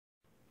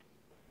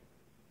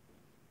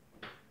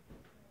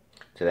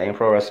Today in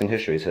pro wrestling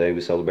history, today we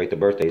celebrate the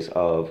birthdays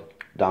of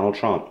Donald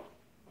Trump,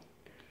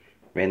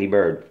 Randy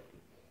Bird,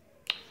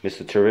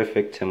 Mr.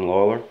 Terrific Tim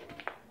Lawler,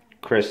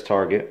 Chris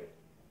Target,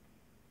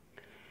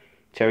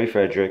 Terry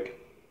Frederick,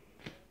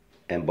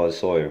 and Buzz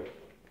Sawyer.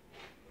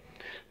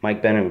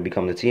 Mike Bennett would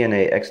become the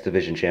TNA X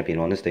Division champion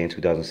on this day in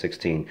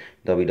 2016.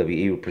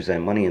 WWE would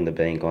present Money in the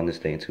Bank on this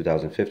day in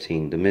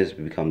 2015. The Miz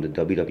would become the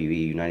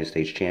WWE United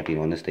States champion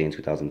on this day in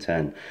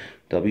 2010.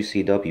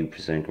 WCW would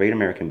present Great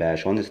American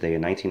Bash on this day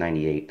in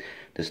 1998.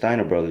 The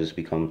Steiner Brothers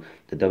become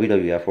the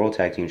WWF World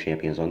Tag Team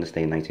champions on this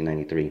day in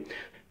 1993.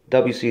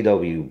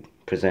 WCW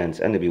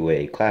presents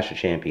NWA Clash of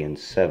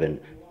Champions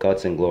 7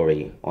 Guts and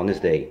Glory on this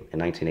day in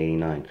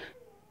 1989.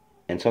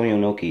 Antonio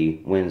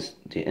Inoki wins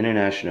the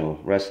International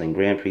Wrestling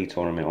Grand Prix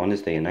tournament on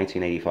this day in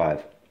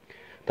 1985.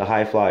 The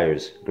High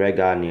Flyers, Greg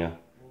Gagne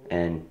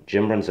and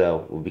Jim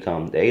Brunzell, will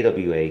become the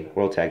AWA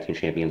World Tag Team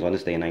Champions on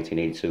this day in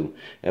 1982.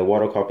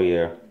 Eduardo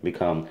Carpier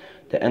become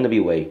the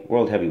NWA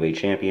World Heavyweight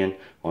Champion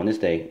on this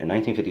day in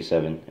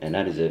 1957, and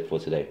that is it for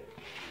today.